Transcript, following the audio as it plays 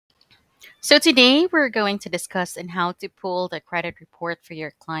So today we're going to discuss on how to pull the credit report for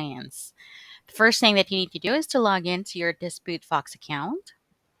your clients. The first thing that you need to do is to log into your Dispute Fox account.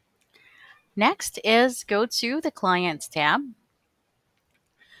 Next is go to the Clients tab.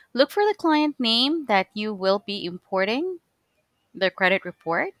 Look for the client name that you will be importing the credit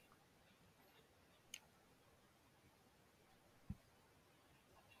report.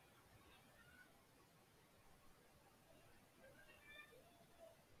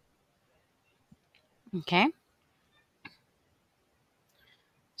 Okay.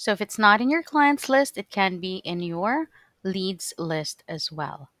 So if it's not in your clients list, it can be in your leads list as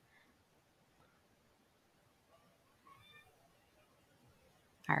well.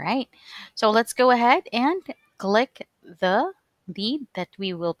 All right. So let's go ahead and click the lead that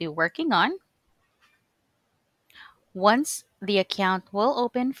we will be working on. Once the account will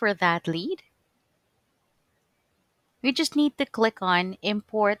open for that lead, we just need to click on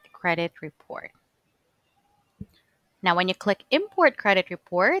Import Credit Report. Now, when you click Import Credit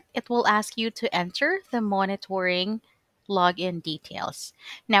Report, it will ask you to enter the monitoring login details.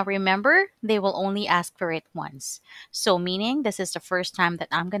 Now, remember, they will only ask for it once. So, meaning this is the first time that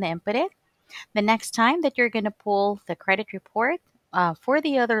I'm going to input it. The next time that you're going to pull the credit report, for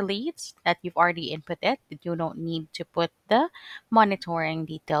the other leads that you've already inputted, you don't need to put the monitoring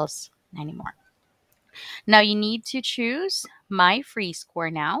details anymore. Now you need to choose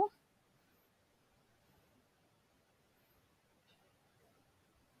MyFreeScoreNow.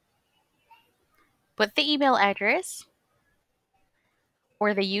 Put the email address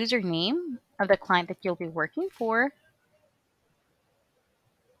or the username of the client that you'll be working for,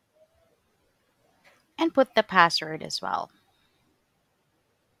 and put the password as well.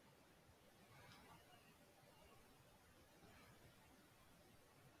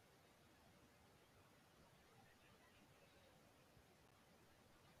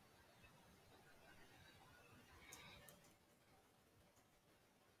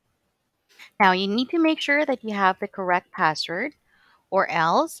 Now you need to make sure that you have the correct password, or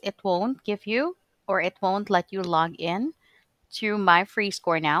else it won't give you, or it won't let you log in to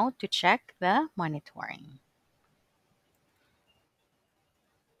MyFreeScoreNow to check the monitoring.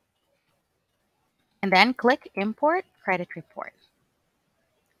 And then click Import Credit Report.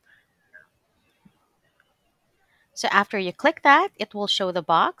 So after you click that, it will show the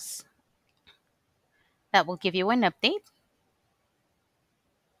box that will give you an update.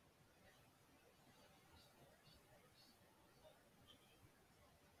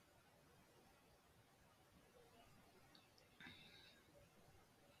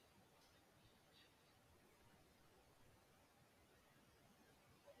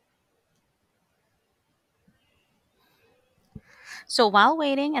 So while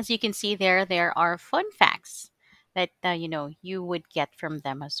waiting, as you can see there are fun facts that you would get from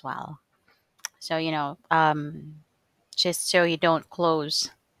them as well. So just so you don't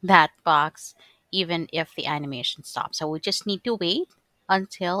close that box, even if the animation stops. So we just need to wait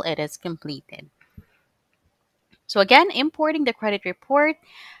until it is completed. So again, importing the credit report.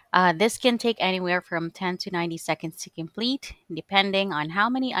 This can take anywhere from 10 to 90 seconds to complete, depending on how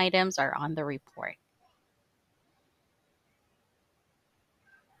many items are on the report.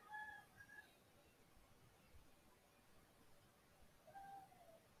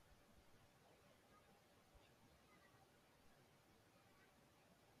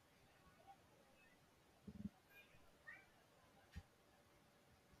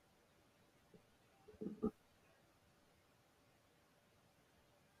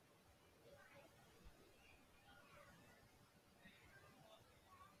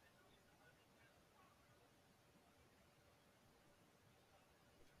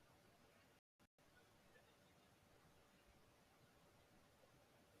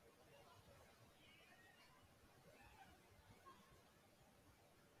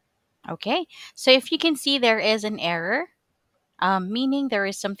 Okay, so if you can see there is an error, meaning there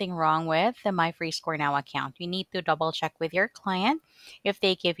is something wrong with the MyFreeScoreNow account. You need to double check with your client if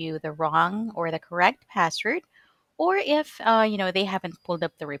they give you the wrong or the correct password, or if they haven't pulled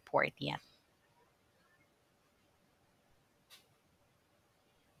up the report yet.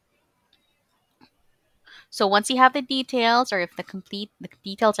 So once you have the details, or if the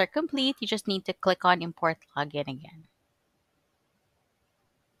details are complete, you just need to click on Import Login again.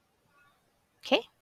 Okay.